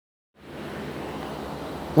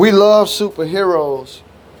We love superheroes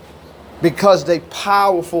because they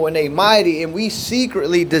powerful and they mighty, and we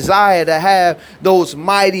secretly desire to have those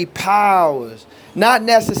mighty powers. Not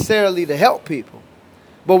necessarily to help people,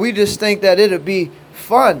 but we just think that it'd be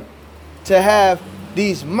fun to have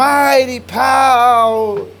these mighty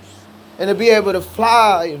powers and to be able to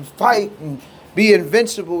fly and fight and be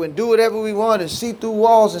invincible and do whatever we want and see through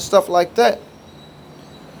walls and stuff like that.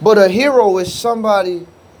 But a hero is somebody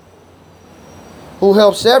who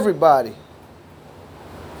helps everybody.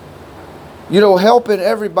 You know, helping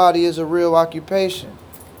everybody is a real occupation.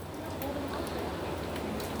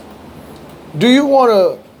 Do you want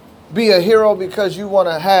to be a hero because you want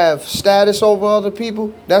to have status over other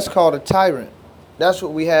people? That's called a tyrant. That's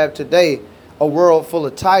what we have today, a world full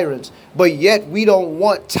of tyrants. But yet we don't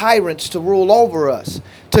want tyrants to rule over us,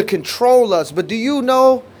 to control us. But do you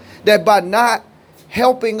know that by not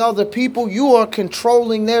helping other people, you are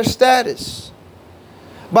controlling their status?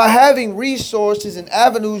 By having resources and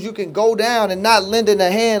avenues you can go down and not lending a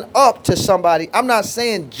hand up to somebody. I'm not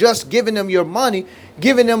saying just giving them your money,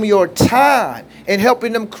 giving them your time and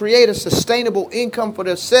helping them create a sustainable income for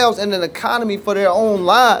themselves and an economy for their own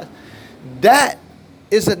lives. That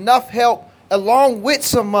is enough help along with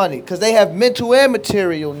some money because they have mental and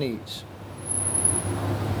material needs.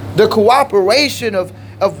 The cooperation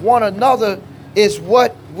of one another is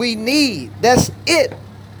what we need. That's it.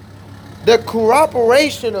 The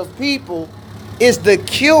cooperation of people is the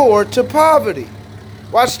cure to poverty.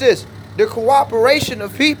 Watch this. The cooperation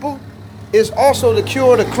of people is also the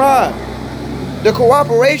cure to crime. The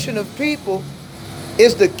cooperation of people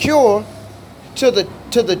is the cure to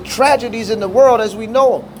the tragedies in the world as we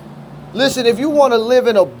know them. Listen, if you want to live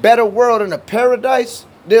in a better world, in a paradise,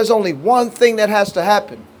 there's only one thing that has to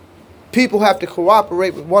happen. People have to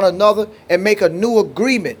cooperate with one another and make a new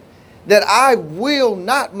agreement that I will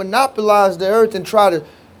not monopolize the earth and try to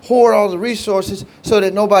hoard all the resources so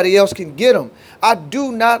that nobody else can get them. I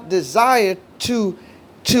do not desire to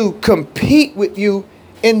compete with you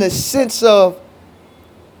in the sense of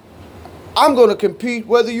I'm going to compete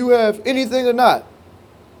whether you have anything or not.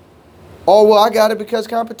 Oh, well, I got it because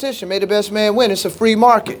competition. May the best man win. It's a free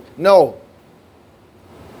market. No.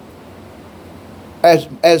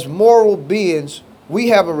 As moral beings, we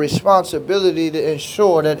have a responsibility to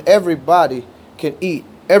ensure that everybody can eat.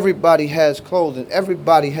 Everybody has clothing.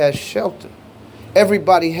 Everybody has shelter.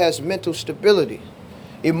 Everybody has mental stability,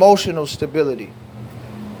 emotional stability,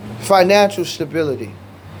 financial stability,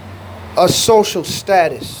 a social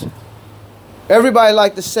status. Everybody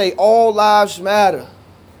like to say all lives matter.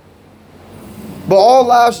 But all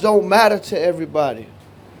lives don't matter to everybody.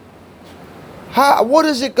 What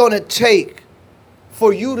is it going to take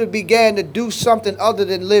for you to begin to do something other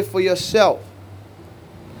than live for yourself?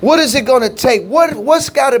 What is it going to take? What's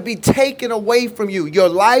got to be taken away from you? Your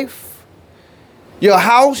life, your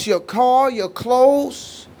house, your car, your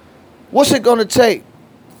clothes? What's it going to take?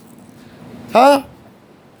 Huh?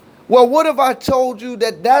 Well, what if I told you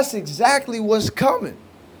that that's exactly what's coming?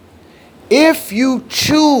 If you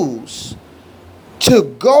choose to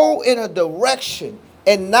go in a direction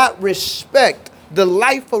and not respect the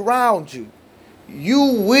life around you, you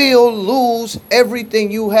will lose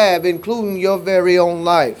everything you have, including your very own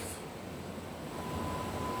life.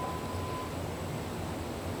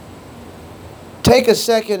 Take a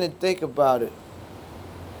second and think about it.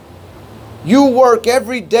 You work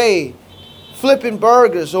every day flipping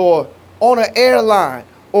burgers or on an airline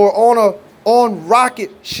or on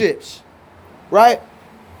rocket ships, right?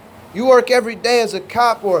 You work every day as a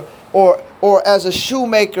cop or as a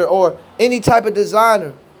shoemaker or any type of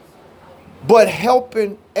designer. But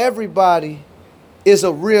helping everybody is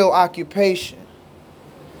a real occupation.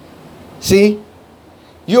 See?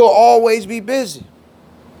 You'll always be busy.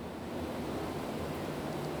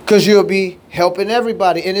 Because you'll be helping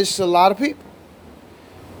everybody. And it's a lot of people.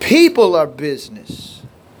 People are business,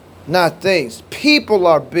 not things. People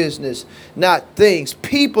are business, not things.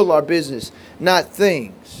 People are business, not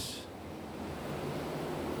things.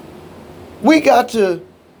 We got to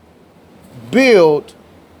build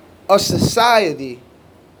a society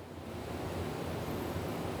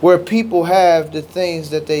where people have the things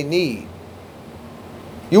that they need.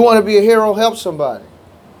 You want to be a hero? Help somebody.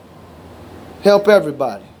 Help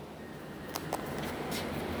everybody.